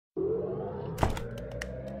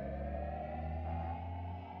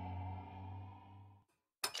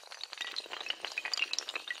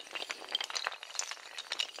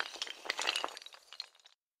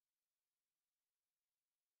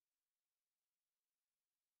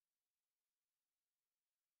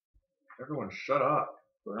Everyone shut up.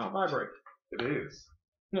 Put it on vibrate. It is.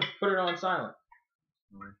 Put it on silent.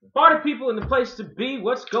 Party people in the place to be.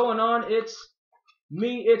 What's going on? It's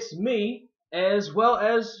me, as well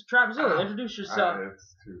as Trapzilla. Introduce yourself.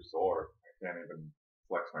 It's too sore. I can't even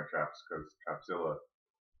flex my traps because Trapzilla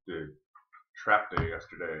did trap day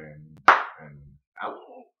yesterday and ow.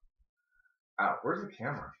 Where's the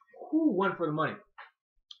camera? Who won for the money?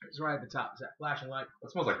 It's right at the top. Is that flashing light?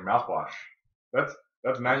 That smells like mouthwash. That's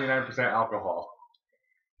 99% alcohol.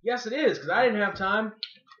 Yes, it is, because I didn't have time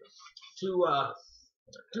to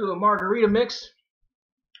do a margarita mix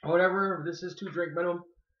or whatever. This is 2 drink minimum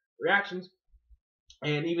reactions.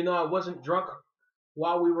 And even though I wasn't drunk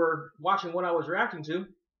while we were watching what I was reacting to,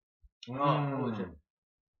 holy shit.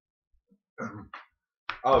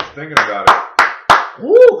 I was thinking about it.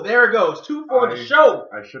 Woo! There it goes. 2 for the show.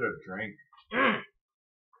 I should have drank.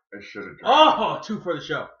 I should have drank. Oh, 2 for the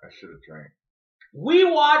show. I should have drank. We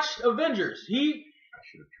watched Avengers. I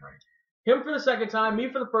should have drank. Him for the second time,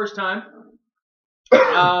 me for the first time.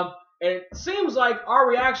 And it seems like our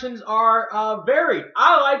reactions are varied.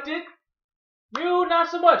 I liked it. You not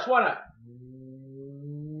so much. Why not?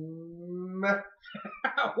 Meh.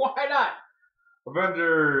 Why not?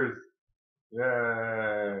 Avengers.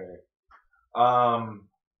 Yay.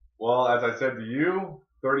 Well, as I said to you,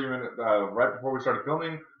 30 minutes right before we started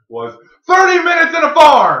filming was 30 minutes in a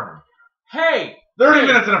farm. Hey, 30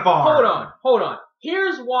 minutes in a farm. Hold on.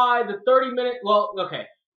 Here's why the 30-minute. Well, okay.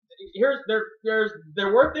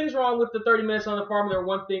 There were things wrong with the 30 minutes on the farm. There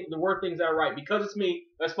were things that are right. Because it's me,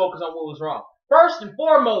 let's focus on what was wrong. First and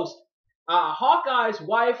foremost, Hawkeye's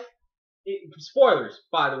wife. Spoilers,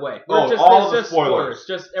 by the way. All the spoilers.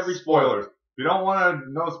 Just every spoiler. If you don't want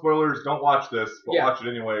to know spoilers, don't watch this. But watch it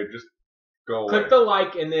anyway. Just go away. Click the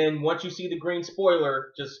like, and then once you see the green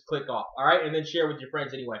spoiler, just click off. All right, and then share with your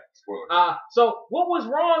friends anyway. Spoilers. So what was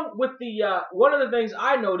wrong with the one of the things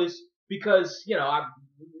I noticed, because I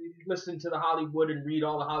listen to the Hollywood and read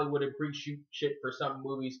all the Hollywood and pre-shoot shit for some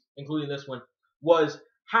movies, including this one, was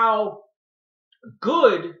how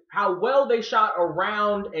well they shot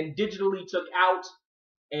around and digitally took out,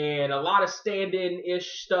 and a lot of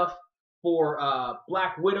stand-in-ish stuff for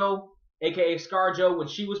Black Widow, A.K.A. ScarJo, when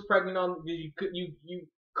she was pregnant. You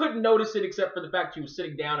couldn't notice it except for the fact she was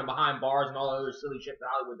sitting down and behind bars and all the other silly shit that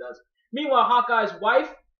Hollywood does. Meanwhile, Hawkeye's wife,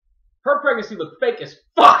 her pregnancy looked fake as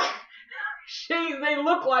fuck. They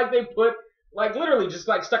looked like they put, literally just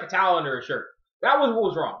stuck a towel under her shirt. That was what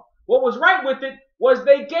was wrong. What was right with it was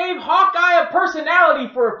they gave Hawkeye a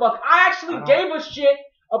personality for a fuck. I actually gave a shit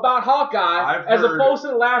about Hawkeye as opposed to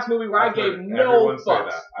the last movie where I gave no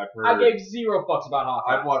fucks. I gave 0 fucks about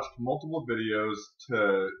Hawkeye. I've watched multiple videos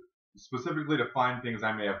specifically to find things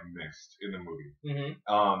I may have missed in the movie.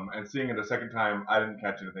 And seeing it a second time, I didn't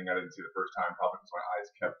catch anything I didn't see the first time, probably because my eyes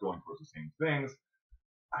kept going towards the same things.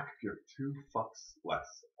 I could give 2 fucks less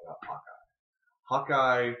about Hawkeye.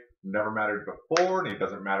 Hawkeye never mattered before, and he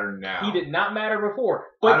doesn't matter now. He did not matter before,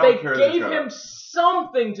 but they gave him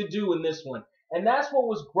something to do in this one, and that's what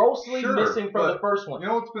was grossly missing from the first one. You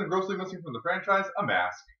know what's been grossly missing from the franchise? A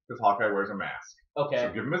mask, because Hawkeye wears a mask. Okay.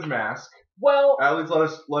 So give him his mask. Well, at least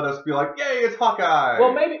let us be like, yay, it's Hawkeye.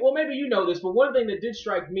 Well, maybe you know this, but one thing that did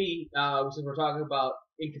strike me, since we're talking about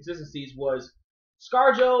inconsistencies, was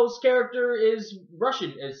ScarJo's character is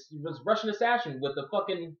Russian, was Russian assassin with the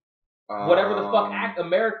fucking whatever the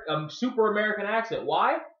fuck super American accent.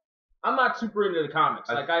 Why? I'm not super into the comics.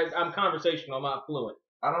 I'm conversational. I'm not fluent.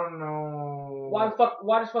 I don't know.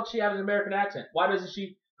 Why does fuck she have an American accent? Why doesn't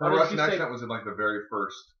she? Her Russian accent was in the very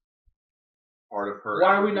first part of her.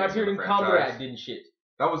 Why are we not hearing Comrade didn't shit?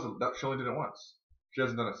 She only did it once. She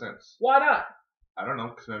hasn't done it since. Why not? I don't know,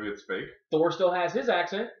 because maybe it's fake. Thor still has his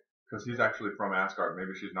accent. Because he's actually from Asgard.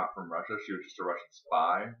 Maybe she's not from Russia. She was just a Russian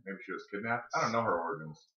spy. Maybe she was kidnapped. I don't know her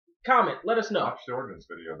origins. Comment. Let us know. Watch the origins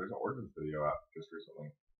video. There's an origins video out just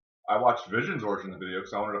recently. I watched Vision's origins video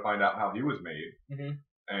because I wanted to find out how he was made.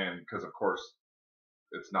 And because, of course,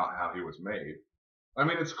 it's not how he was made. I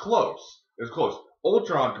mean, it's close. It's close.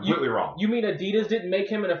 Ultron, completely wrong. You mean Adidas didn't make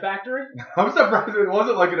him in a factory? I'm surprised it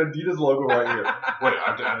wasn't like an Adidas logo right here. Wait,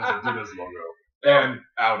 that is Adidas logo. And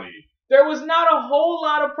Audi. There was not a whole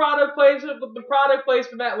lot of product placement, but the product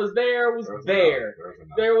placement that was there was there.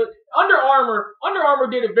 There was Under Armour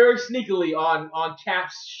did it very sneakily on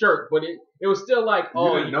Cap's shirt, but it was still like,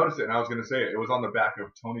 you didn't notice it, and I was gonna say it. It was on the back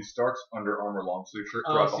of Tony Stark's Under Armour long sleeve shirt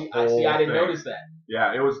throughout the whole thing. I didn't notice that.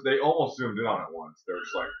 Yeah, it was. They almost zoomed in on it once. They were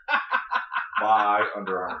just like, "Bye,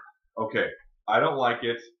 Under Armour." Okay, I don't like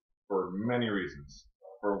it for many reasons.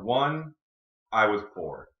 For one, I was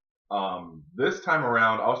bored. This time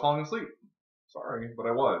around, I was falling asleep. Sorry, but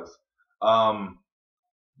I was.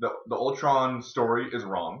 the Ultron story is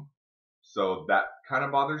wrong, so that kind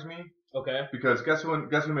of bothers me. Okay. Because guess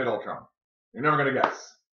who made Ultron? You're never gonna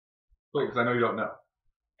guess. Because I know you don't know.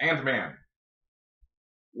 Ant-Man.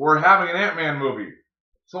 We're having an Ant-Man movie,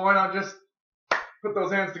 so why not just put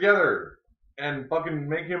those hands together and fucking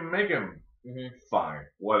make him? Mm-hmm. Fine,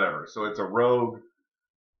 whatever. So it's a rogue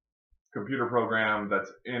computer program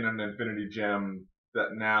that's in an Infinity Gem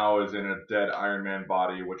that now is in a dead Iron Man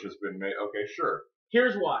body, which has been made. Okay, sure.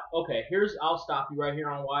 Here's why. Okay, I'll stop you right here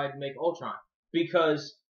on why I'd make Ultron.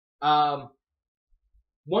 Because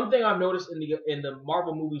one thing I've noticed in the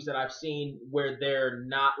Marvel movies that I've seen where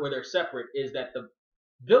they're separate is that the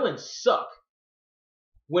villains suck.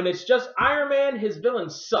 When it's just Iron Man, his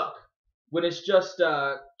villains suck. When it's just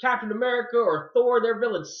Captain America or Thor, their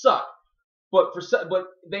villains suck. But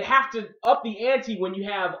they have to up the ante when you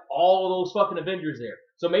have all those fucking Avengers there.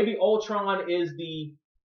 So maybe Ultron is the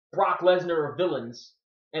Brock Lesnar of villains,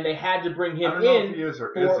 and they had to bring him in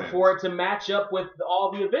for it to match up with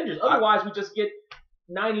all the Avengers. Otherwise, we just get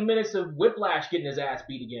 90 minutes of Whiplash getting his ass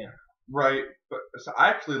beat again. Right. But so I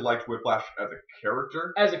actually liked Whiplash as a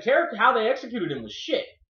character. As a character, how they executed him was shit.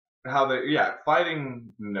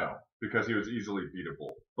 Fighting, no, because he was easily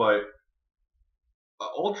beatable. But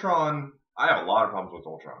Ultron, I have a lot of problems with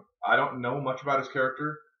Ultron. I don't know much about his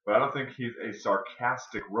character, but I don't think he's a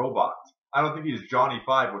sarcastic robot. I don't think he's Johnny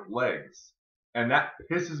Five with legs. And that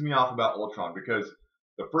pisses me off about Ultron, because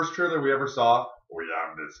the first trailer we ever saw, we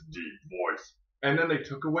have this deep voice. And then they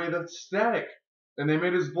took away the static, and they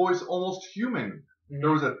made his voice almost human. Mm-hmm.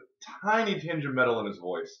 There was a tiny tinge of metal in his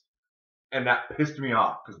voice. And that pissed me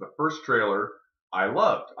off, because the first trailer, I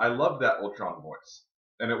loved. I loved that Ultron voice.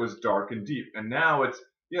 And it was dark and deep. And now it's,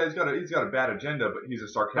 yeah, he's got a bad agenda, but he's a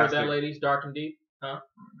sarcastic... Heard that, ladies? Dark and deep? Huh?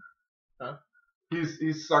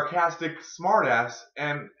 He's sarcastic smartass,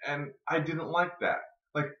 and I didn't like that.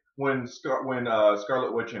 Like, when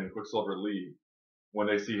Scarlet Witch and Quicksilver leave, when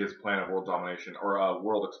they see his plan of world domination, or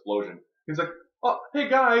world explosion, he's like, oh, hey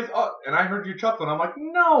guys, and I heard you chuckling. I'm like,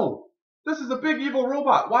 no! This is a big evil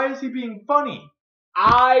robot. Why is he being funny?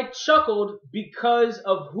 I chuckled because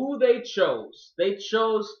of who they chose. They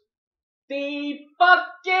chose the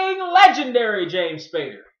fucking legendary James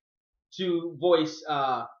Spader to voice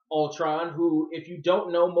Ultron, who, if you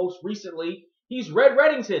don't know, most recently, he's Red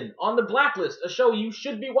Reddington on The Blacklist, a show you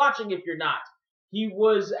should be watching if you're not. He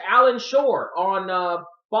was Alan Shore on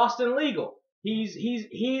Boston Legal. He's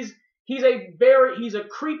a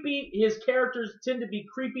creepy, his characters tend to be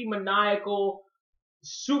creepy, maniacal,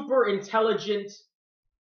 super intelligent,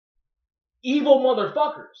 evil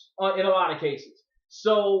motherfuckers in a lot of cases.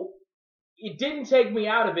 So it didn't take me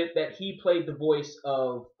out of it that he played the voice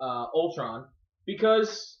of Ultron,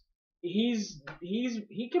 because he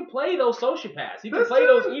can play those sociopaths. He can play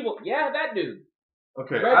those evil. Yeah, that dude.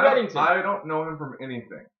 Okay, I don't know him from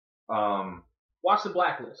anything. Watch The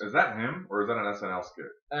Blacklist. Is that him, or is that an SNL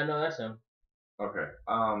skit? No, that's him. Okay.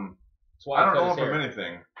 I don't know him from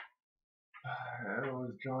anything. It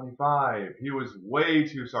was Johnny Five. He was way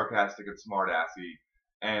too sarcastic and smartassy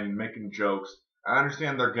and making jokes. I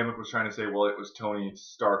understand their gimmick was trying to say, well, it was Tony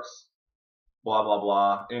Stark's blah, blah,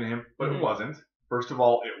 blah in him, but it wasn't. First of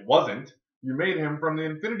all, it wasn't. You made him from the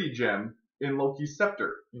Infinity Gem in Loki's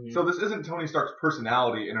scepter. Mm-hmm. So this isn't Tony Stark's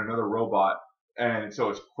personality in another robot, and so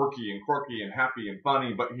it's quirky and quirky and happy and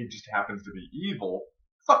funny, but he just happens to be evil.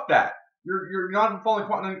 Fuck that. You're not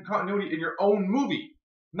following continuity in your own movie.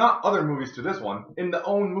 Not other movies to this one, in the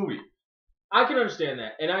own movie. I can understand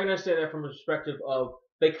that. And I can understand that from a perspective of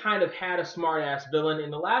they kind of had a smart-ass villain in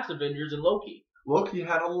the last Avengers in Loki. Loki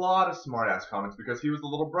had a lot of smart-ass comments because he was the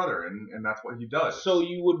little brother, and that's what he does. So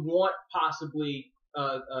you would want possibly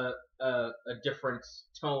a different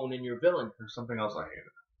tone in your villain. There's something else I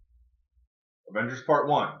hated. Avengers Part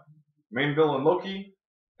 1. Main villain Loki,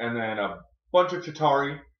 and then a bunch of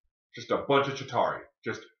Chitauri. Just a bunch of Chitauri.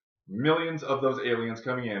 Just millions of those aliens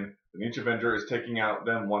coming in, and each Avenger is taking out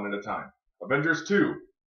them one at a time. Avengers 2.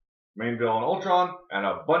 Main villain Ultron, and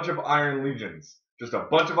a bunch of Iron Legions. Just a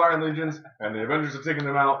bunch of Iron Legions, and the Avengers are taking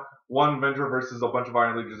them out. One Avenger versus a bunch of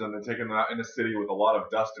Iron Legions, and they're taking them out in a city with a lot of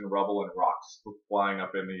dust and rubble and rocks flying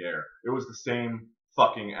up in the air. It was the same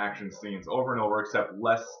fucking action scenes over and over, except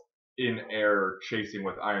less in-air chasing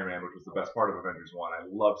with Iron Man, which was the best part of Avengers 1. I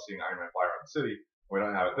love seeing Iron Man fly around the city. We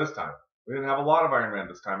don't have it this time. We didn't have a lot of Iron Man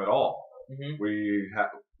this time at all. Mm-hmm.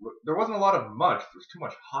 There wasn't a lot of much. There was too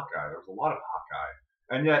much Hawkeye. There was a lot of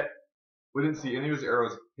Hawkeye. And yet, we didn't see any of his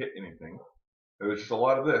arrows hit anything. There was just a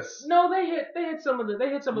lot of this. No, they hit some of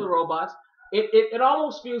the robots. It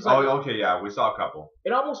almost feels like... Oh, okay, yeah, we saw a couple.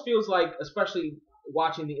 It almost feels like, especially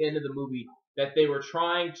watching the end of the movie that they were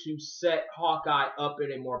trying to set Hawkeye up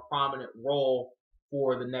in a more prominent role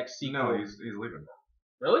for the next sequel. No, he's leaving.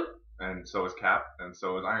 Really? And so is Cap, and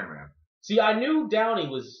so is Iron Man. See, I knew Downey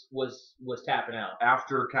was tapping out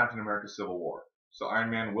After Captain America Civil War. So Iron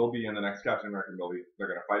Man will be in the next Captain America movie. They're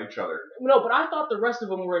going to fight each other. No, but I thought the rest of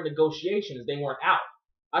them were in negotiations. They weren't out.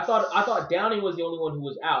 I thought Downey was the only one who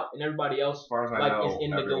was out, and everybody else as far as I know, is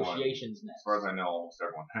in negotiations now. As far as I know, almost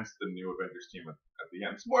everyone. Hence the new Avengers team at the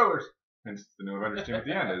end. Spoilers. Hence the new Avengers team at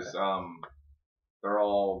the end is they're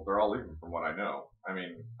all leaving from what I know. I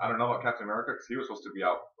mean, I don't know about Captain America because he was supposed to be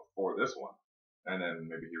out before this one, and then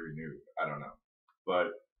maybe he renewed. I don't know,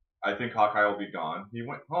 but I think Hawkeye will be gone. He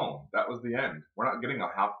went home. That was the end. We're not getting a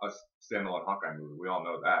standalone Hawkeye movie. We all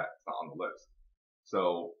know that. It's not on the list.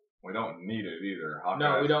 So we don't need it either.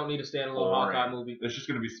 No, we don't need a standalone Hawkeye movie. It's just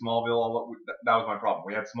going to be Smallville. That was my problem.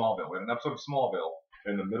 We had Smallville. We had an episode of Smallville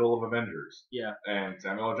in the middle of Avengers. Yeah. And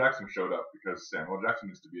Samuel L. Jackson showed up because Samuel L. Jackson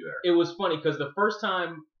used to be there. It was funny because the first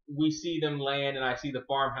time we see them land and I see the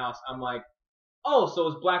farmhouse, I'm like, oh, so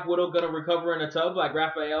is Black Widow going to recover in a tub like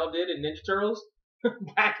Raphael did in Ninja Turtles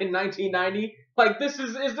back in 1990? Like, this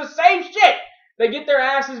is the same shit. They get their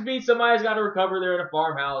asses beat. Somebody's got to recover. They're in a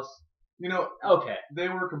farmhouse. You know, okay. They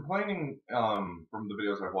were complaining from the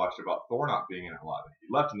videos I've watched about Thor not being in it a lot. He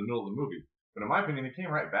left in the middle of the movie. But in my opinion, he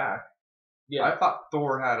came right back. Yeah. I thought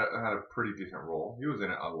Thor had a pretty decent role. He was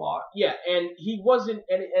in it a lot. Yeah, and he wasn't,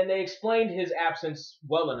 and they explained his absence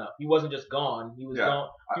well enough. He wasn't just gone. He was gone.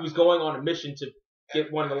 He was going on a mission to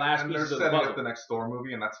get one of the last pieces of the puzzle. They're setting up the next Thor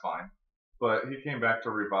movie, and that's fine. But he came back to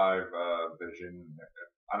revive Vision.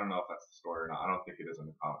 I don't know if that's the story or not. I don't think it is in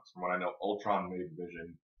the comics. From what I know, Ultron made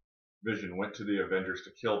Vision. Vision went to the Avengers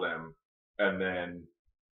to kill them, and then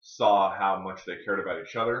saw how much they cared about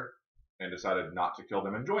each other, and decided not to kill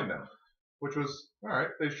them and join them. Which was, alright,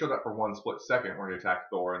 they showed that for one split second where he attacked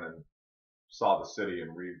Thor and then saw the city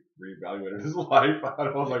and reevaluated his life. I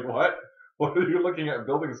was like, what? What are you looking at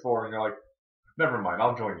buildings for? And you're like, never mind,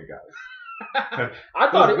 I'll join you guys. I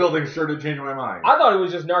thought buildings sure did change my mind. I thought he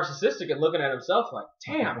was just narcissistic and looking at himself like,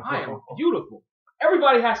 damn, I am beautiful.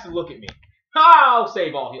 Everybody has to look at me. I'll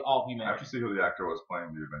save all humanity. I have to see who the actor was playing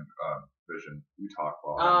the Vision. You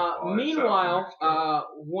talk meanwhile,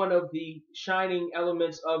 one of the shining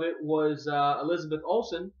elements of it was Elizabeth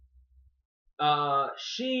Olsen.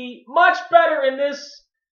 She much better in this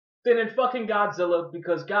than in fucking Godzilla,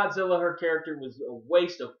 because Godzilla, her character was a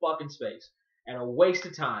waste of fucking space and a waste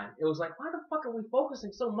of time. It was like, why the fuck are we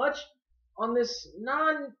focusing so much on this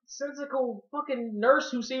nonsensical fucking nurse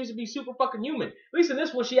who seems to be super fucking human? At least in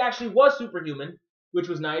this one, she actually was superhuman, which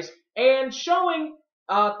was nice, and showing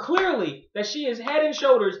clearly that she is head and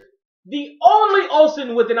shoulders the only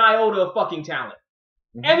Olsen with an iota of fucking talent.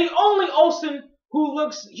 Mm-hmm. And the only Olsen who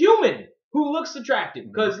looks human, who looks attractive.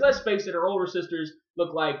 Because let's face it, her older sisters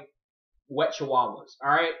look like wet chihuahuas,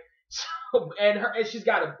 alright? So, and she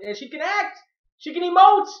can act, she can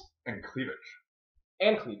emote. And cleavage.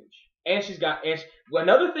 And she's got,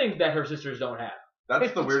 another thing that her sisters don't have.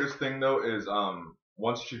 That's the weirdest thing though, is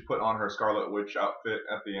once she put on her Scarlet Witch outfit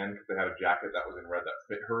at the end, because they had a jacket that was in red that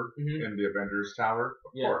fit her in the Avengers Tower,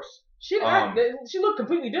 of course. She looked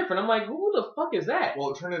completely different. I'm like, who the fuck is that?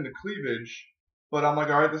 Well, it turned into cleavage, but I'm like,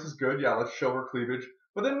 alright, this is good. Yeah, let's show her cleavage.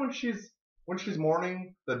 But then when she's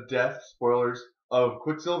mourning the death, spoilers, of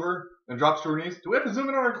Quicksilver and drops to her knees, do we have to zoom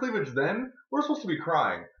in on her cleavage then? We're supposed to be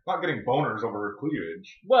crying, not getting boners over her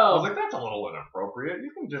cleavage. Well, I was like, that's a little inappropriate.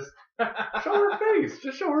 You can just show her face.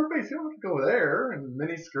 Just show her face. You don't have to go there and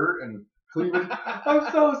mini skirt and cleavage.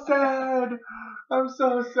 I'm so sad.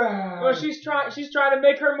 Well, she's trying to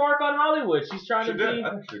make her mark on Hollywood. She's trying to be. I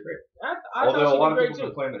think she did great. Although a lot of people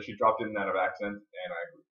complain that she dropped in and out of accent, and I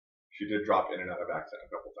agree. She did drop in and out of accent a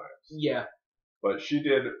couple times. Yeah. But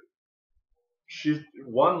she's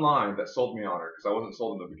one line that sold me on her, because I wasn't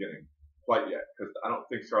sold in the beginning quite yet, because I don't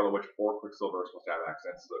think Scarlet Witch or Quicksilver are supposed to have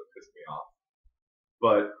accents, so it pissed me off.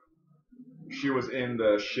 But she was in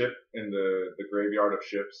the ship, in the graveyard of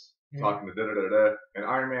ships, talking to da-da-da-da, and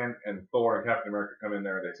Iron Man and Thor and Captain America come in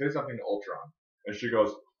there, and they say something to Ultron, and she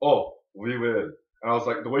goes, oh, we will. And I was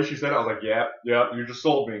like, the way she said it, I was like, yeah, you just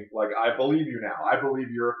sold me. Like, I believe you now. I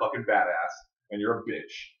believe you're a fucking badass, and you're a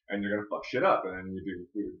bitch, and you're gonna fuck shit up, and then you do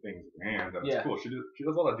weird things with your hands, and it's cool. She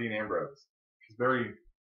does a lot of Dean Ambrose. She's very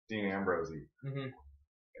Dean Ambrose-y.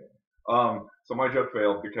 So my joke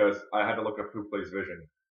failed because I had to look up who plays Vision.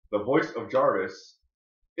 The voice of Jarvis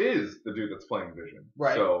is the dude that's playing Vision.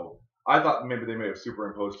 Right. So I thought maybe they may have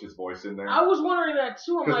superimposed his voice in there. I was wondering that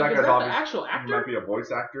too. I'm like, is that the actual actor? He might be a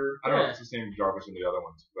voice actor. I don't know if it's the same Jarvis in the other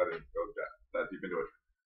ones, because I didn't go that deep into it.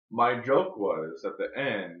 My joke was, at the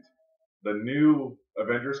end, the new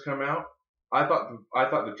Avengers come out, I thought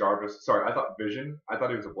Vision. I thought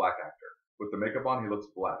he was a black actor with the makeup on. He looks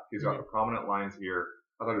black. He's got the prominent lines here.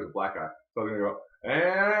 I thought he was a black guy. So I was gonna go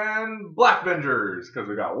and Black Avengers because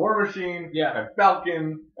we got War Machine and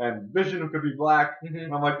Falcon and Vision who could be black.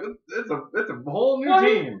 And I'm like, it's a whole new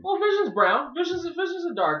team. Well, Vision's brown. Vision's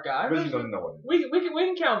a dark guy. Vision doesn't know what. We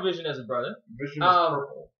can count Vision as a brother. Vision is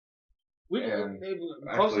purple.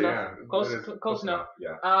 Close enough. Close enough.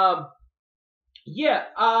 Yeah.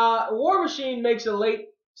 War Machine makes a late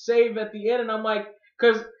save at the end, and I'm like,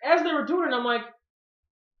 because as they were doing it, I'm like,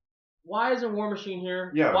 why isn't War Machine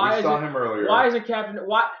here? Yeah, we saw him earlier. Why isn't Captain?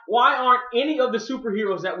 Why aren't any of the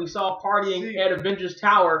superheroes that we saw partying at Avengers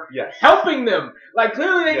Tower helping them? Like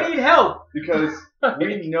clearly they need help. Because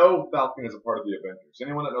we know Falcon is a part of the Avengers.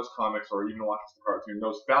 Anyone that knows comics or even watches the cartoon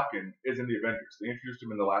knows Falcon is in the Avengers. They introduced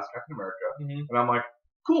him in the last Captain America, and I'm like,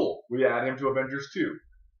 cool. We add him to Avengers 2.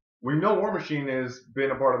 We know War Machine has been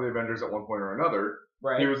a part of the Avengers at one point or another.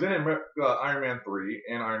 Right. He was in Iron Man 3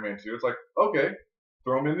 and Iron Man 2. It's like, okay,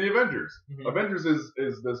 throw him in the Avengers. Avengers is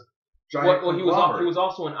this giant. Well, he was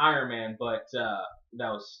also in Iron Man, but that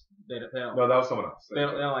was they don't. No, that was someone else. They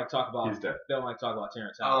don't like talk about. He's dead. They don't like talk about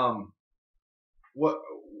Terrence Howard. What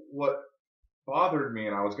bothered me,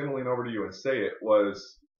 and I was going to lean over to you and say it,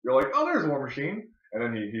 was you're like, oh, there's War Machine. And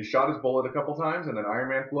then he shot his bullet a couple times, and then Iron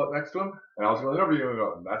Man flew up next to him, and I was going to lean over to you and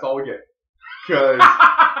go, that's all we get. Because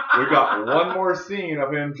we got one more scene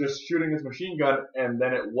of him just shooting his machine gun, and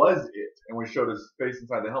then it was it. And we showed his face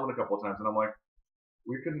inside the helmet a couple of times, and I'm like,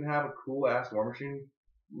 we couldn't have a cool-ass War Machine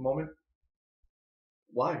moment?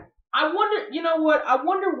 Why? I wonder, you know what? I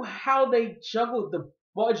wonder how they juggled the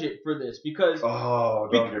budget for this, because... Oh,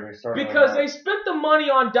 don't get me started. Because they spent the money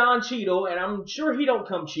on Don Cheadle, and I'm sure he don't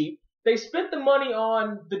come cheap. They spent the money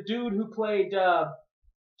on the dude who played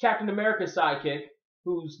Captain America's sidekick,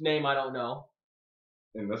 whose name I don't know.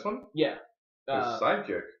 In this one? Yeah. His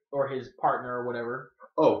sidekick? Or his partner or whatever.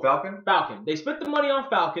 Oh, Falcon? Falcon. They spent the money on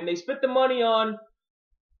Falcon. They spent the money on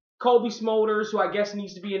Colby Smulders, who I guess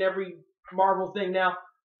needs to be in every Marvel thing now.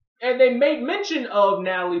 And they made mention of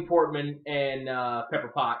Natalie Portman and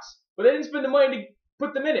Pepper Potts. But they didn't spend the money to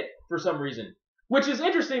put them in it for some reason. Which is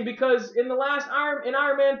interesting because in the last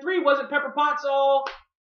Iron Man 3, wasn't Pepper Potts all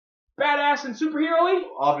badass and superhero-y?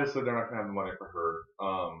 Obviously, they're not going to have the money for her.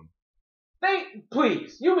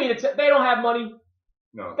 Please, you mean they don't have money?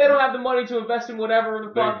 No. They don't have the money to invest in whatever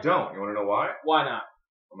the fuck? They don't. You want to know why? Why not?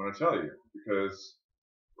 I'm going to tell you. Because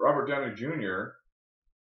Robert Downey Jr.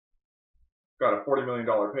 got a $40 million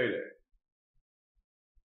payday.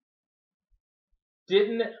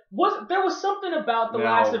 There was something about the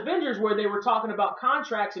last Avengers where they were talking about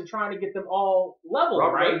contracts and trying to get them all level,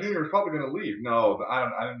 Robert right? Downey Jr. is probably going to leave. No, I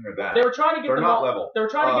didn't hear that. They were trying to get them all level. They were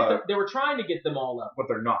trying to get them all level. But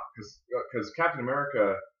they're not, because Captain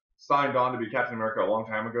America signed on to be Captain America a long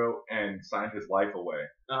time ago and signed his life away.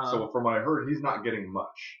 So from what I heard, he's not getting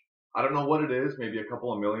much. I don't know what it is, maybe a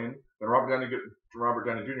couple of million. Then Robert Downey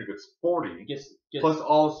Jr. gets 40, plus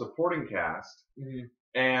all the supporting cast,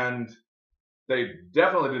 and they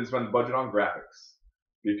definitely didn't spend the budget on graphics,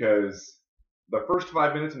 because the first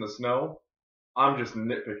 5 minutes in the snow, I'm just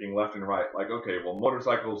nitpicking left and right. Like, okay, well,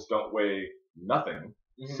 motorcycles don't weigh nothing,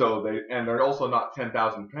 so they're also not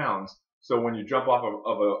 10,000 pounds. So when you jump off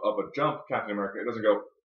of a jump, Captain America, it doesn't go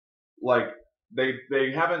like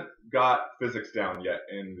they haven't got physics down yet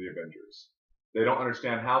in the Avengers. They don't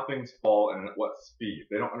understand how things fall and at what speed.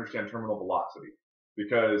 They don't understand terminal velocity,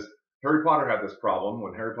 because Harry Potter had this problem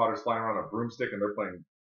when Harry Potter's flying around a broomstick and they're playing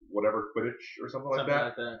whatever Quidditch or something like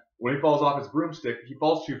that. When he falls off his broomstick, he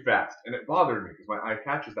falls too fast, and it bothered me because my eye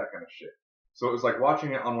catches that kind of shit. So it was like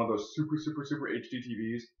watching it on one of those super HD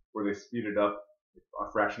TVs where they speed it up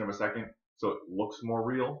a fraction of a second so it looks more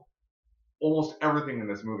real. Almost everything in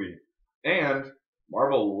this movie. And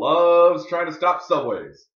Marvel loves trying to stop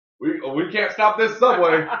subways. We can't stop this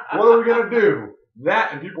subway. What are we going to do?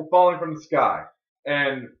 That and people falling from the sky.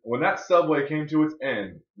 And when that subway came to its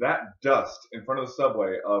end, that dust in front of the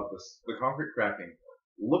subway of the concrete cracking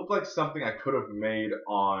looked like something I could have made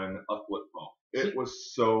on a flip phone. It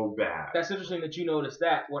was so bad. That's interesting that you noticed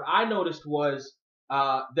that. What I noticed was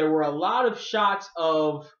there were a lot of shots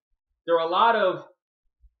of... There were a lot of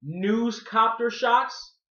news copter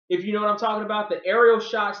shots, if you know what I'm talking about. The aerial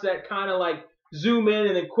shots that kind of like zoom in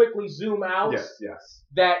and then quickly zoom out. Yes.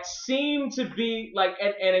 That seemed to be like,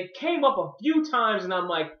 and it came up a few times, and I'm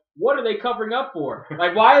like, what are they covering up for?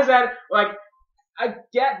 Like, why is that? Like, I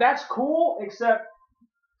get that's cool, except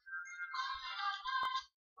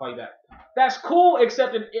call you back. That's cool,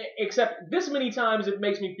 except this many times it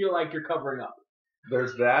makes me feel like you're covering up.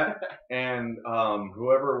 There's that, and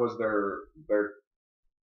whoever was their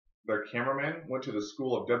their cameraman went to the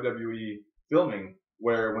school of WWE filming,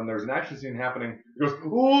 where when there's an action scene happening, he goes,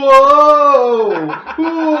 whoa,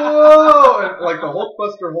 whoa, and like the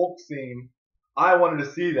Hulkbuster Hulk scene. I wanted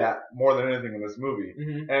to see that more than anything in this movie,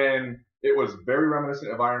 and it was very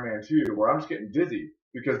reminiscent of Iron Man 2, where I'm just getting dizzy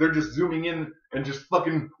because they're just zooming in and just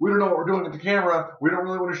fucking. We don't know what we're doing with the camera. We don't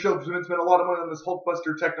really want to show because we didn't spend a lot of money on this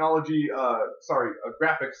Hulkbuster technology.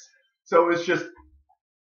 Graphics. So it's just.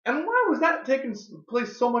 And why was that taking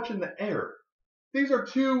place so much in the air? These are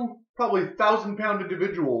two probably 1,000-pound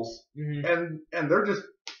individuals, and they're just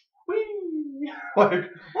whee! Like,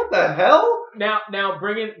 what the hell? Now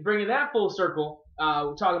bringing that full circle,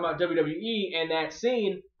 we're talking about WWE and that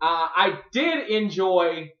scene. I did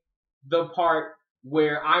enjoy the part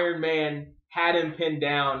where Iron Man had him pinned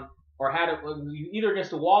down, or had him either against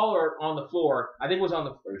the wall or on the floor. I think it was on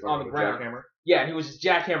the ground. Jackhammer? Yeah, and he was just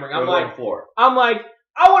jackhammering. On the floor. I'm like,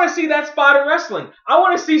 I want to see that spot in wrestling. I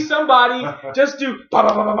want to see somebody just do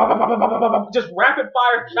just rapid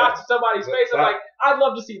fire shots to somebody's face. I'm like, I'd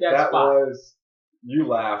love to see that spot. You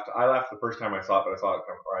laughed. I laughed the first time I saw it, but I saw it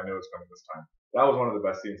coming, or I knew it was coming this time. That was one of the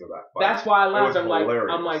best scenes of that fight. That's why I laughed.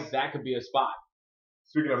 I'm like, that could be a spot.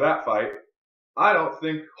 Speaking of that fight, I don't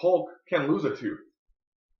think Hulk can lose a tooth.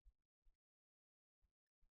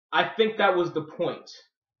 I think that was the point.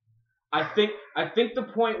 I think the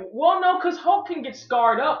point. Well, no, because Hulk can get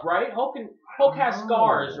scarred up, right? Hulk has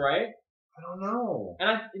scars, right? I don't know.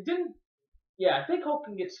 And it didn't. Yeah, I think Hulk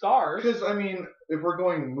can get scars. Because I mean, if we're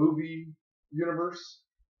going movie universe,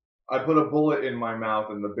 I put a bullet in my mouth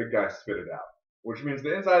and the big guy spit it out, which means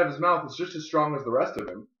the inside of his mouth is just as strong as the rest of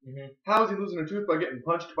him. How is he losing a tooth by getting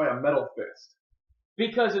punched by a metal fist?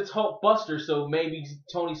 Because it's Hulkbuster, so maybe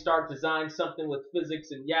Tony Stark designed something with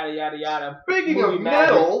physics and yada yada yada. Speaking of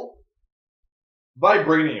metal.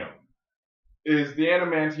 Vibranium is the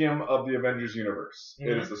adamantium of the Avengers universe.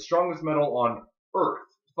 It is the strongest metal on Earth.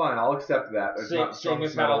 Fine, I'll accept that. It's not the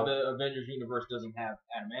strongest metal. The Avengers universe doesn't have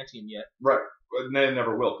adamantium yet. Right. And they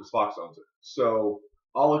never will because Fox owns it. So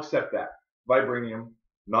I'll accept that. Vibranium,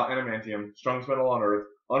 not adamantium, strongest metal on Earth,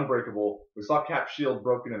 unbreakable. We saw Cap's shield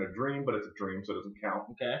broken in a dream, but it's a dream, so it doesn't count.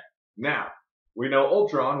 Okay. Now, we know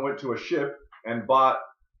Ultron went to a ship and bought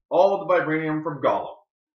all of the vibranium from Gollum.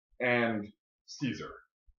 And Caesar,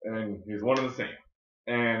 and he's one and the same.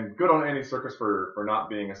 And good on Andy Serkis for not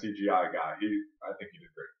being a CGI guy. I think he did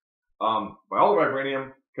great. By all the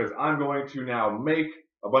vibranium, because I'm going to now make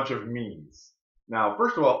a bunch of memes. Now,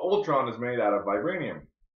 first of all, Ultron is made out of vibranium,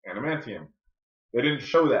 adamantium. They didn't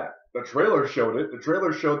show that. The trailer showed it. The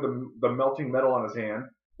trailer showed the melting metal on his hand.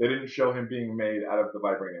 They didn't show him being made out of the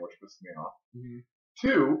vibranium, which pissed me off.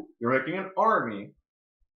 2, you're making an army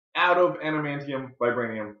out of adamantium,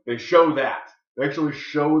 vibranium. They show that. They actually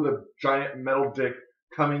show the giant metal dick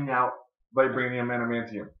coming out vibranium,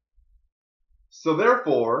 adamantium. So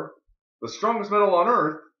therefore, the strongest metal on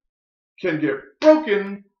Earth can get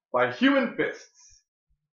broken by human fists.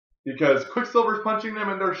 Because Quicksilver's punching them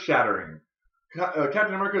and they're shattering.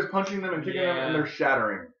 Captain America's punching them and kicking them and they're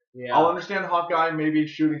shattering. Yeah. I'll understand Hawkeye maybe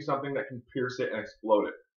shooting something that can pierce it and explode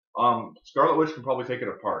it. Scarlet Witch can probably take it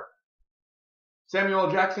apart. Samuel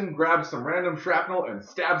L. Jackson grabs some random shrapnel and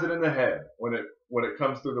stabs it in the head when it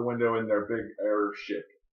comes through the window in their big airship.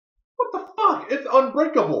 What the fuck? It's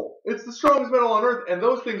unbreakable. It's the strongest metal on Earth, and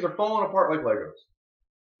those things are falling apart like Legos.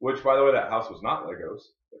 Which, by the way, that house was not Legos,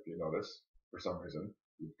 if you notice, for some reason.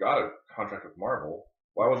 You've got a contract with Marvel.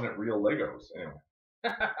 Why wasn't it real Legos?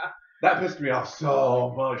 Anyway. That pissed me off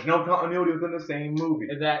so much. No continuity within the same movie.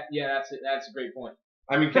 That's a great point.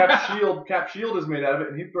 I mean, Cap's shield is made out of it,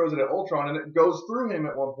 and he throws it at Ultron, and it goes through him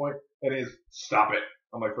at one point, and he's, stop it.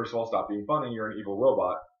 I'm like, first of all, stop being funny, you're an evil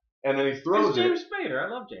robot. And then he throws it. James Spader, I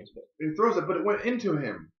love James Spader. He throws it, but it went into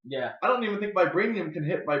him. Yeah. I don't even think vibranium can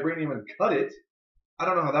hit vibranium and cut it. I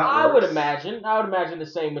don't know how that works. I would imagine the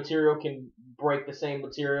same material can break the same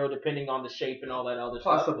material depending on the shape and all that other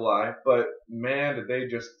stuff. Possibly, but man, did they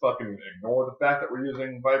just fucking ignore the fact that we're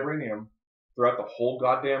using vibranium throughout the whole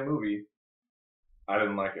goddamn movie. I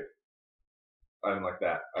didn't like it. I didn't like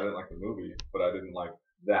that. I didn't like the movie, but I didn't like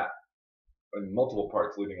that. In multiple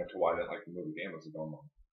parts leading up to why I didn't like the movie. Damn, what's going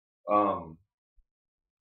on?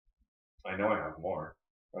 I know I have more.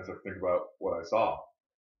 I have to think about what I saw.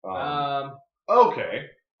 Okay.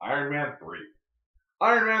 Iron Man 3.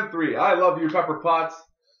 Iron Man 3. I love you, Pepper Potts.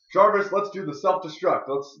 Jarvis, let's do the self-destruct.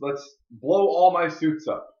 Let's blow all my suits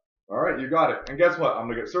up. Alright, you got it. And guess what? I'm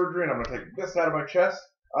going to get surgery and I'm going to take this out of my chest.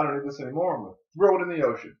 I don't need this anymore. I'm going to throw it in the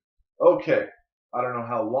ocean. Okay. I don't know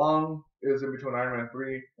how long is in between Iron Man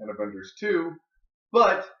 3 and Avengers 2,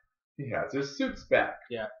 but he has his suits back.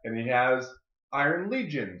 Yeah. And he has Iron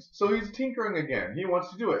Legions. So he's tinkering again. He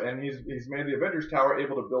wants to do it, and he's made the Avengers Tower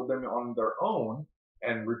able to build them on their own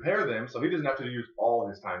and repair them, so he doesn't have to use all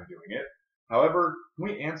his time doing it. However, can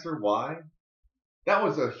we answer why? That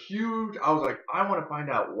was a huge. I was like, I want to find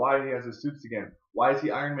out why he has his suits again. Why is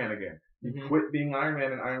he Iron Man again? He quit being Iron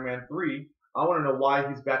Man in Iron Man 3. I want to know why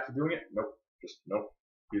he's back to doing it. Nope. Just nope.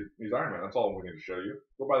 He's Iron Man. That's all we need to show you.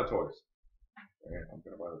 Go buy the toys. And I'm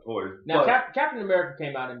gonna buy the toys. Now, Captain America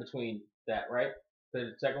came out in between that, right?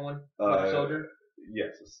 The second one, Winter Soldier.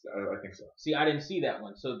 Yes, I think so. See, I didn't see that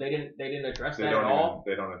one, so they didn't address that at all.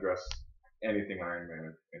 They don't address anything Iron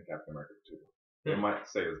Man in Captain America 2. They might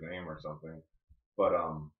say his name or something, but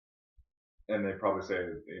and they probably say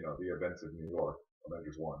the events of New York,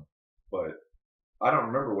 Avengers 1, but I don't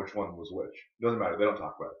remember which one was which. It doesn't matter. They don't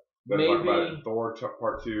talk about it. They don't talk about it in Thor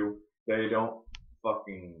Part 2. They don't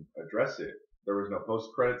fucking address it. There was no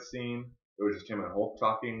post-credit scene. It was just him and Hulk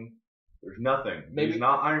talking. There's nothing. He's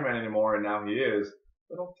not Iron Man anymore, and now he is.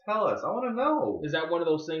 But don't tell us. I want to know. Is that one of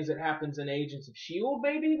those things that happens in Agents of S.H.I.E.L.D.,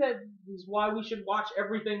 maybe? That is why we should watch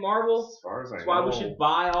everything Marvel? As far as I know. That's why we should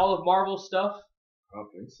buy all of Marvel's stuff? I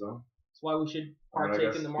don't think so. That's why we should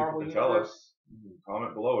partake in the Marvel universe? Tell us.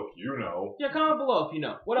 Comment below if you know. Yeah, comment below if you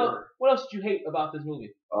know. What else did you hate about this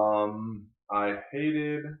movie? I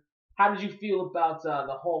hated... How did you feel about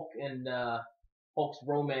the Hulk and Hulk's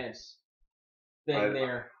romance thing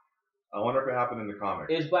there? I wonder if it happened in the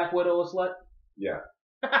comics. Is Black Widow a slut? Yeah.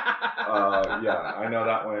 Yeah, I know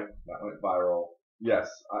that went viral. Yes,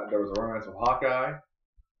 there was a romance with Hawkeye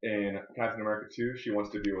in Captain America 2. She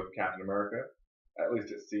wants to be with Captain America. At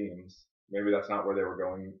least it seems. Maybe that's not where they were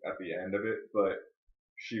going at the end of it, but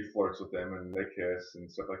she flirts with him and they kiss and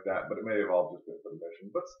stuff like that. But it may have all just been for the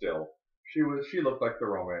mission. But still, she looked like the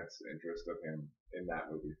romance interest of him in that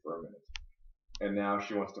movie for a minute. And now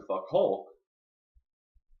she wants to fuck Hulk.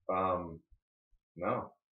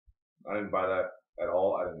 No. I didn't buy that at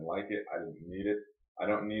all. I didn't like it. I didn't need it. I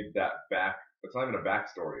don't need that back. It's not even a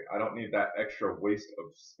backstory. I don't need that extra waste of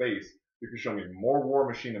space. You can show me more War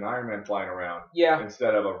Machine and Iron Man flying around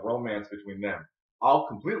instead of a romance between them. I'll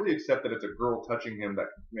completely accept that it's a girl touching him that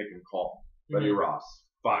can make him calm. Betty Ross.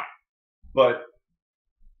 Fine. But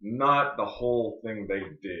not the whole thing they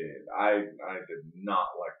did. I did not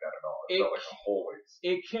like that at all. It felt like a whole waste.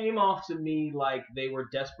 It came off to me like they were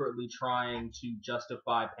desperately trying to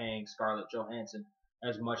justify paying Scarlett Johansson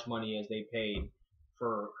as much money as they paid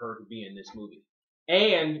for her to be in this movie.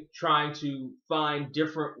 And trying to find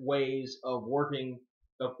different ways of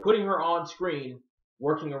putting her on screen,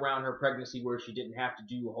 working around her pregnancy where she didn't have to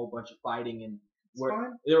do a whole bunch of fighting and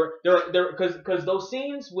because those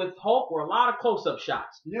scenes with Hulk were a lot of close-up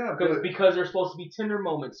shots. Yeah, because they're supposed to be tender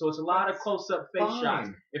moments, so it's a lot of close-up face shots.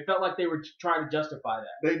 It felt like they were trying to justify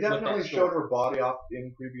that. They definitely showed her body off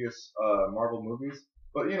in previous Marvel movies,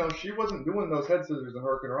 but she wasn't doing those head scissors and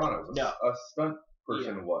Hurricane Rana. A stunt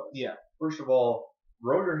person was. Yeah. First of all,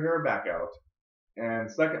 grow your hair back out,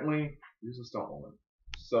 and secondly, use a stunt woman.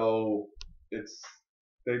 So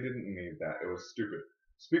they didn't need that. It was stupid.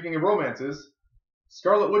 Speaking of romances,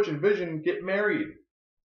 Scarlet Witch and Vision get married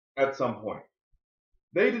at some point.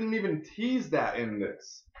 They didn't even tease that in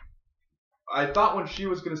this. I thought when she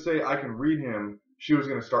was going to say, I can read him, she was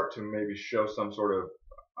going to start to maybe show some sort of,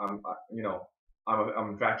 I'm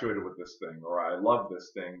infatuated with this thing, or I love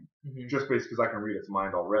this thing, just basically because I can read its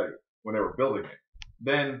mind already, when they were building it.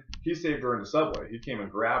 Then he saved her in the subway. He came and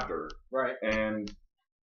grabbed her. Right. And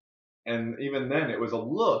even then, it was a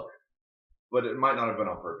look, but it might not have been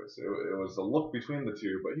on purpose. It was a look between the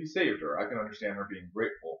two, but he saved her. I can understand her being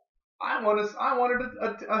grateful. I wanted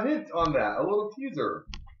a hint on that, a little teaser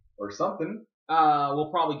or something. We'll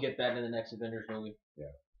probably get that in the next Avengers movie.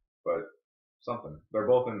 Yeah, but something. They're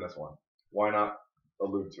both in this one. Why not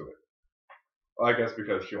allude to it? Well, I guess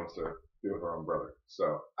because she wants to be with her own brother.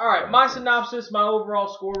 So. All right, my synopsis, my overall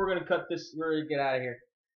score. We're gonna cut this. We're gonna get out of here.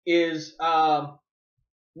 Is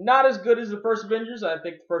not as good as the first Avengers. I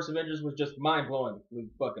think the first Avengers was just mind-blowing. It was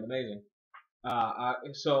fucking amazing.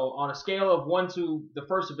 So on a scale of 1 to the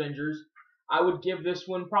first Avengers, I would give this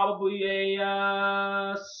one probably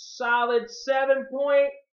a solid 7.5,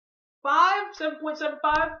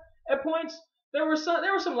 7.75 at points. There were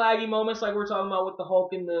some laggy moments, like we're talking about with the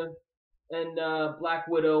Hulk and Black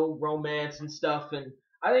Widow romance and stuff. And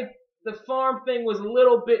I think the farm thing was a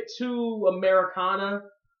little bit too Americana,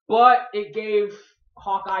 but it gave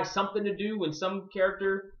Hawkeye something to do and some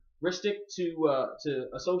characteristic to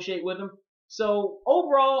associate with him. So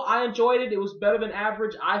overall, I enjoyed it. It was better than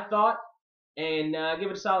average, I thought, and give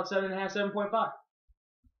it a solid 7.5, 7.5.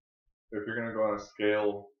 If you're gonna go on a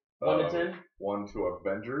scale 1 to 10, 1 to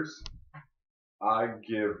Avengers, I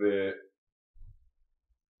give it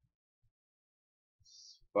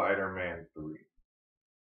Spider-Man 3.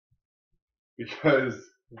 Because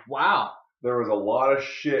wow, there was a lot of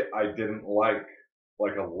shit I didn't like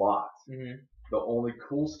a lot. Mm-hmm. The only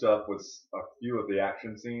cool stuff was a few of the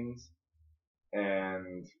action scenes,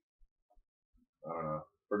 and I don't know.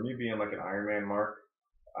 For me being like an Iron Man mark,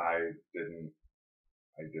 I didn't.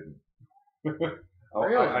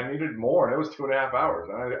 Really? I needed more, and it was 2.5 hours,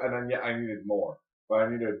 and I needed more. But I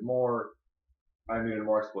needed more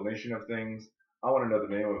explanation of things. I want to know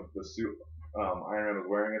the name of the suit Iron Man was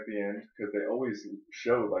wearing at the end, because they always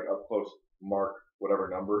showed like up close Mark whatever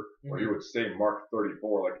number, or he would say Mark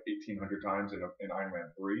 34 like 1,800 times in Iron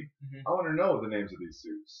Man 3. I want to know the names of these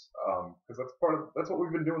suits, because that's what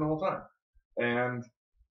we've been doing the whole time.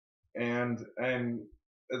 And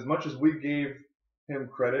as much as we gave him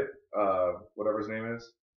credit, whatever his name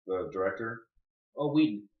is, the director. Oh,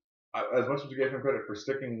 Whedon. As much as we gave him credit for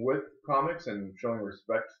sticking with comics and showing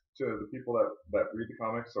respect to the people that read the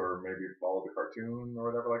comics or maybe follow the cartoon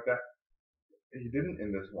or whatever like that, he didn't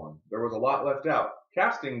in this one. There was a lot left out.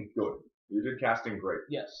 Casting, good. You did casting great.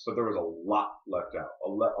 Yes. But there was a lot left out. A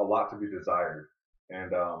lot to be desired.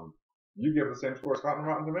 And you give the same score as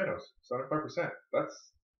Rotten Tomatoes, 75%.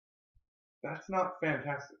 That's not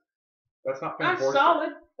fantastic. That's not fantastic. That's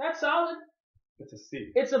solid. That's solid. It's a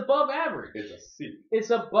C. It's above average. It's a C. It's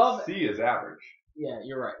above. C is average. Yeah,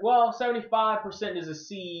 you're right. Well, 75% is a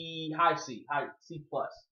C, high C plus.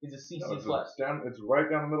 It's a C, no, C it's plus. It's right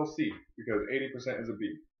down the middle C, because 80% is a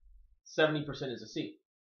B. 70% is a C.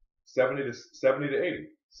 70 to 80.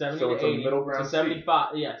 70 so to it's 80. a middle ground so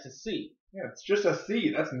 75. C. Yeah, it's a C. Yeah, it's just a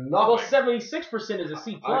C. That's nothing. Well, 76% is a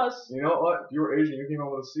C plus. You know what? If you were Asian, you came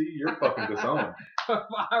home with a C, you're fucking disowned. If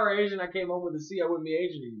I were Asian, I came home with a C, I wouldn't be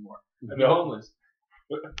Asian anymore. I'd be No. homeless.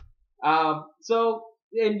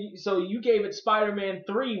 So you gave it Spider-Man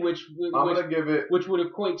 3, which gonna give it, which would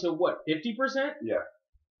equate to what, 50%? Yeah,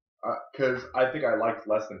 because I think I liked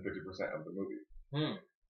less than 50% of the movie.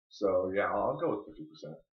 So yeah, I'll go with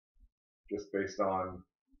 50%, just based on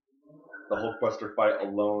the Hulkbuster fight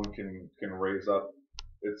alone can raise up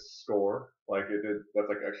its score like it did. That's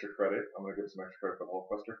like extra credit. I'm gonna give some extra credit for the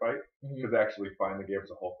Hulkbuster fight, because they actually finally gave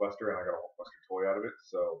us a Hulkbuster, and I got a Hulkbuster toy out of it.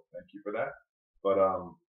 So thank you for that. But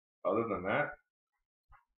other than that,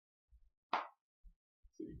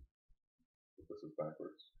 see, if this is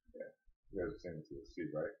backwards, yeah, you guys are saying it's a C,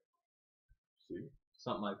 right? C,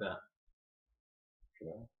 Something like that. should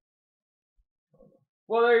I?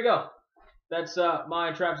 Well, there you go. That's my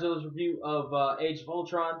and Trapzilla's review of Age of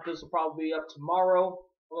Ultron. This will probably be up tomorrow.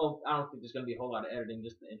 Well, I don't think there's going to be a whole lot of editing,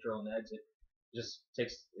 just the intro and the exit. It just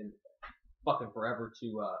takes fucking forever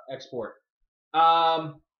to export.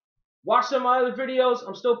 Watch some of my other videos.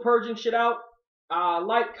 I'm still purging shit out.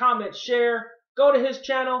 Like, comment, share. Go to his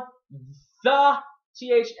channel, the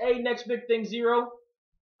THA Next Big Thing 0.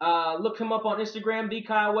 Look him up on Instagram,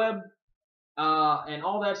 A.K.A. Webb. And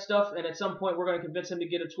all that stuff, and at some point we're going to convince him to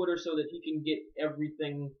get a Twitter so that he can get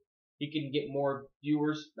everything, he can get more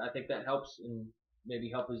viewers. I think that helps, and maybe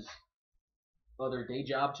help his other day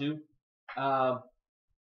job too.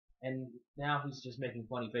 And now he's just making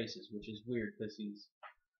funny faces, which is weird, because he's,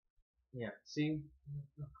 yeah, see?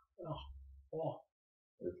 Oh.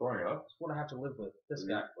 You're throwing up? That's what I have to live with. This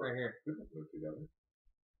guy, right here. We don't live together.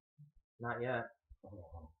 Not yet.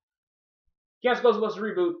 Oh. Cast Ghostbusters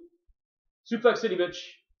reboot. Suplex City, bitch.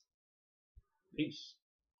 Peace.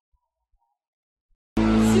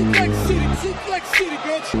 Suplex City, bitch. Suplex City,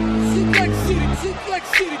 bitch. Suplex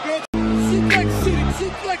City, bitch.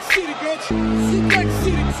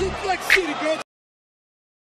 Suplex City, bitch.